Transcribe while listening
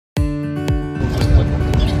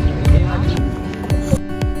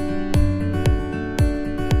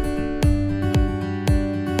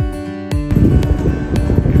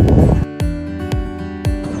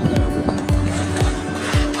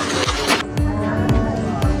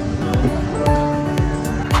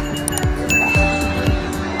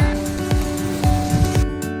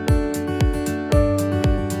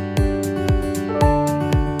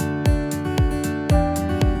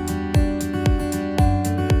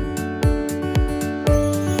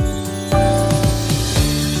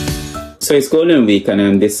So it's Golden Week and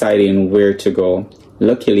I'm deciding where to go.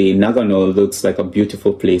 Luckily, Nagano looks like a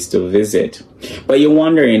beautiful place to visit. But you're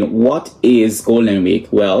wondering, what is Golden Week?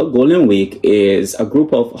 Well, Golden Week is a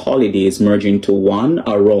group of holidays merging to one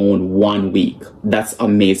around 1 week. That's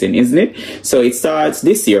amazing, isn't it? So it starts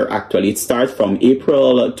this year, actually. It starts from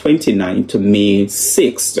April 29th to May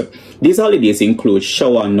 6th. These holidays include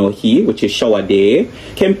Showa no Hi, which is Showa Day,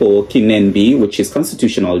 Kempo Kinenbi, which is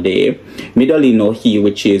Constitutional Day, Midori no Hi,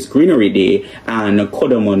 which is Greenery Day, and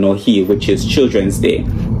Kodomo no Hi, which is Children's Day.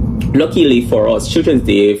 Luckily for us, Children's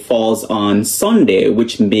Day falls on Sunday,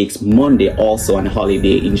 which makes Monday also a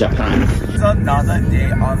holiday in Japan. It's another day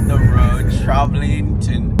on the road traveling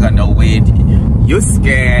to Nagano with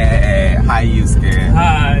Yusuke. Hi, Yusuke.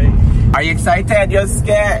 Hi. Are you excited,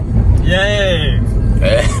 Yusuke? Yay!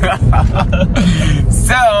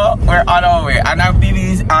 So we're on our way, and I'll be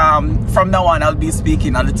from now on I'll be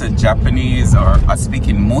speaking a little Japanese, or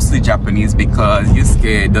speaking mostly Japanese, because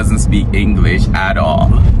Yusuke doesn't speak English at all.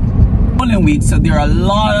 Golden Week, so there are a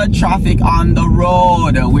lot of traffic on the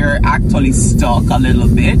road. We're actually stuck a little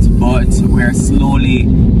bit, but we're slowly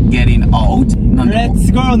getting out.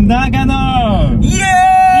 Let's go Nagano!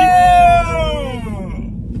 Yeah!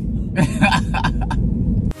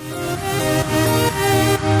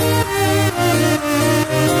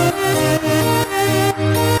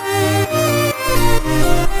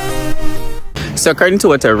 So according to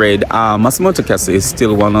what I read, Matsumoto Castle is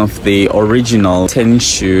still one of the original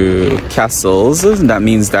Tenshu castles. That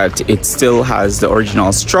means that it still has the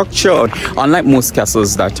original structure, unlike most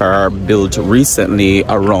castles that are built recently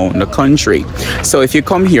around the country. So if you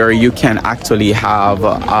come here, you can actually have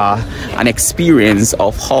an experience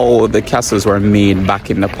of how the castles were made back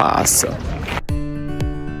in the past.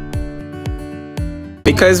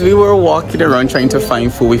 Because we were walking around trying to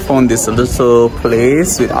find food, we found this little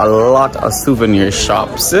place with a lot of souvenir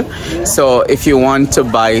shops. So if you want to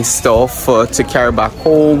buy stuff to carry back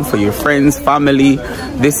home for your friends, family,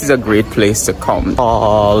 this is a great place to come.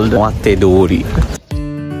 Called Watedori.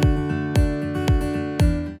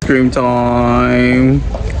 Cream time.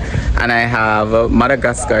 And I have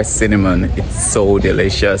Madagascar cinnamon. It's so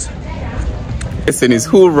delicious. This one is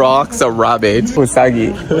Who Rocks a Rabbit?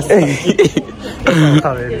 Usagi.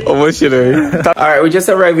 Alright, we just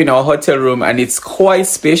arrived in our hotel room and it's quite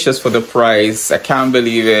spacious for the price. I can't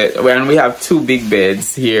believe it. And we have 2 big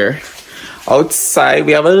beds here. Outside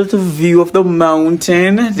we have a little view of the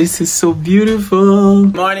mountain. This is so beautiful.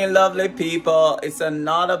 Morning, lovely people. It's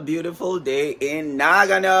another beautiful day in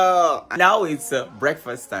Nagano. Now it's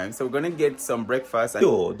breakfast time, so we're gonna get some breakfast.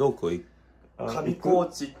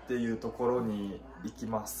 Kamikochi っていうところに行き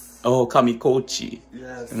ます。Oh, Kamikochi.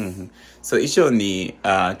 Yes. So, 一緒に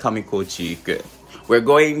Kamikochi 行く. We're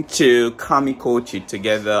going to Kamikochi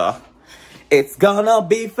together. It's gonna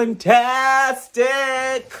be fantastic.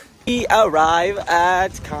 We arrive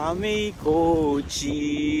at Kamikochi.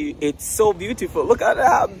 It's so beautiful. Look at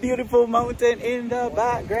that beautiful mountain in the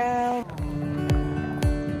background.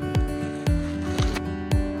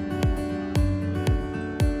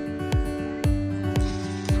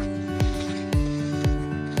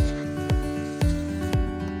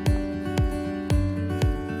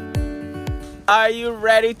 Are you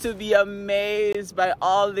ready to be amazed by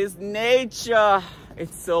all this nature?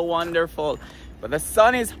 It's so wonderful. But the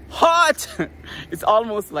sun is hot. It's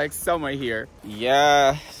almost like summer here.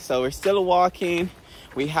 Yeah, so we're still walking.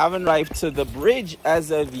 We haven't arrived to the bridge as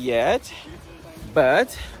of yet.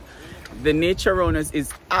 But the nature around us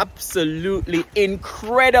is absolutely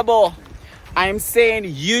incredible. I'm saying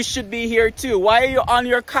you should be here too. Why are you on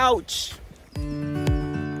your couch?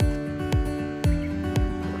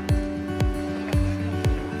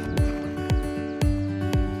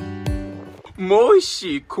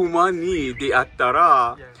 Moshi kuma ni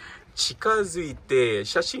deattara, chikazuite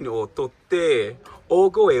shashin o totte,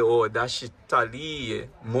 ogoe o dashitari,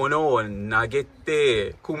 mono o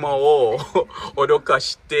nagete, kuma o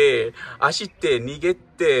odokashite, ashite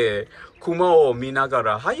nigete, kuma o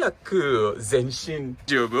minagara hayaku zenshin.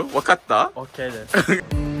 Joubu? Wakatta? Okay です。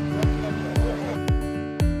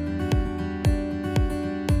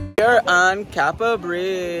We're on Kappa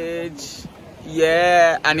Bridge.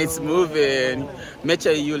 Yeah, and it's moving.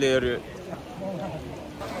 Mecha yuleru.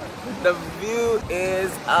 The view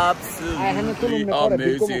is absolutely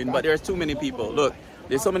amazing, but there's too many people. Look,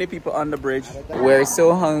 there's so many people on the bridge. We're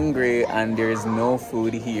so hungry and there's no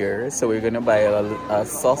food here, so we're gonna buy a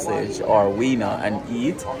sausage or wiener and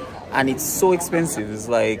eat. And it's so expensive. It's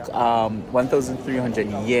like 1,300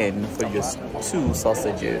 yen for just 2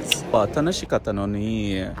 sausages. 楽しかったの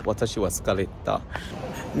に私は疲れた。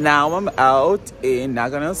Now I'm out in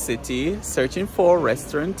Nagano City searching for a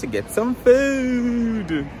restaurant to get some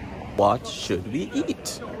food. What should we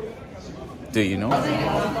eat? Do you know?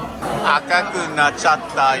 Akaku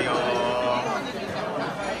nachatta yo.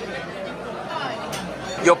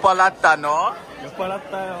 Yoppalatta no?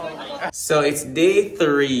 So it's day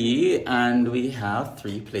 3 and we have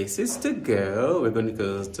 3 places to go. We're going to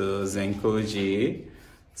go to Zenkoji,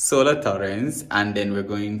 Solar Torrents, and then we're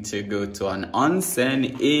going to go to an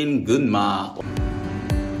onsen in Gunma.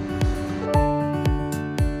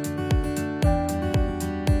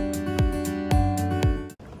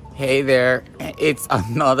 Hey there, it's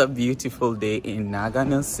another beautiful day in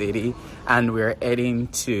Nagano City and we're heading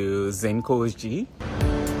to Zenkoji.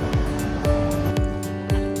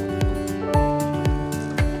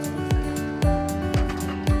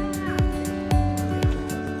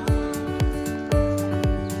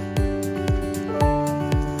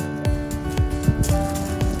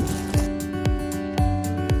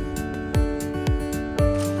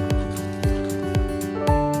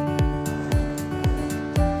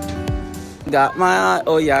 Got my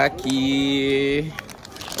oyaki.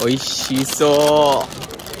 Oishiso.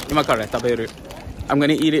 Imakara taberu. I'm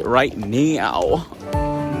gonna eat it right now.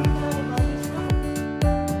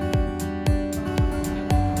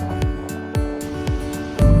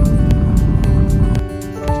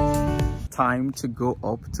 Time to go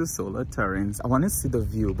up to Solar Terrace. I want to see the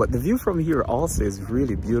view, but the view from here also is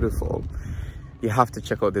really beautiful. You have to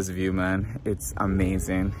check out this view, man. It's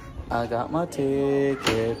amazing. I got my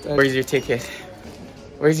ticket. Where's your ticket?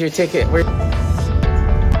 Where's your ticket?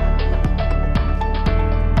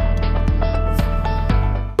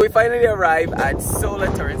 We finally arrived at Solar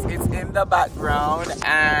Terrace. It's in the background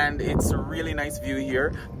and it's a really nice view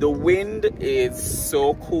here. The wind is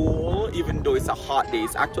so cool, even though it's a hot day.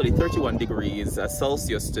 It's actually 31 degrees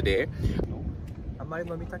Celsius today.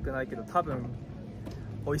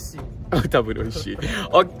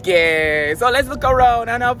 Okay, so let's look around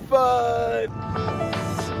and have fun.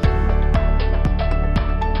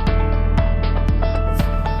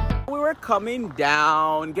 We were coming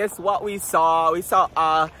down. Guess what we saw? We saw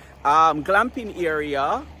a glamping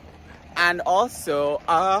area and also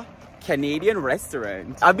a Canadian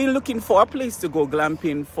restaurant. I've been looking for a place to go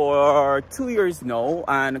glamping for 2 years now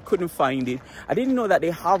and couldn't find it. I didn't know that they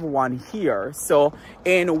have one here. So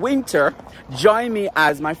in winter, join me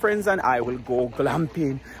as my friends and I will go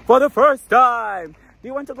glamping for the first time. Do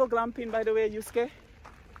you want to go glamping, by the way, Yusuke?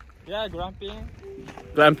 Yeah, glamping.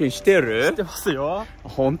 Glamping してる? してますよ。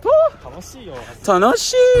本当? 楽しいよ。楽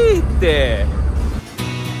しいって。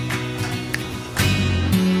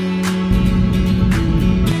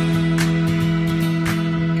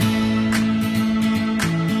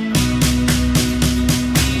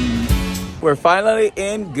We're finally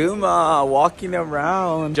in Gunma, walking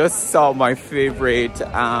around. Just saw my favorite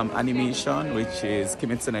animation, which is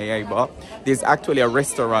Kimetsu no Yaiba. There's actually a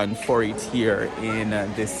restaurant for it here in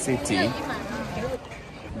this city.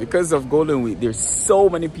 Because of Golden Week, there's so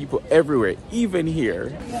many people everywhere, even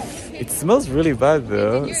here. It smells really bad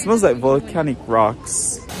though. It smells like volcanic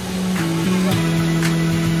rocks.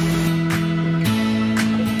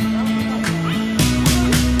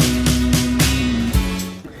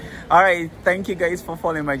 Alright, thank you guys for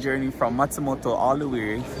following my journey from Matsumoto all the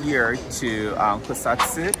way here to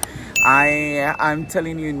Kusatsu. I'm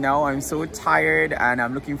telling you now, I'm so tired and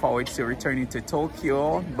I'm looking forward to returning to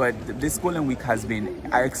Tokyo. But this Golden Week has been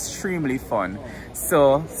extremely fun.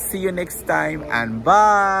 So see you next time and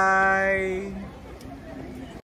bye!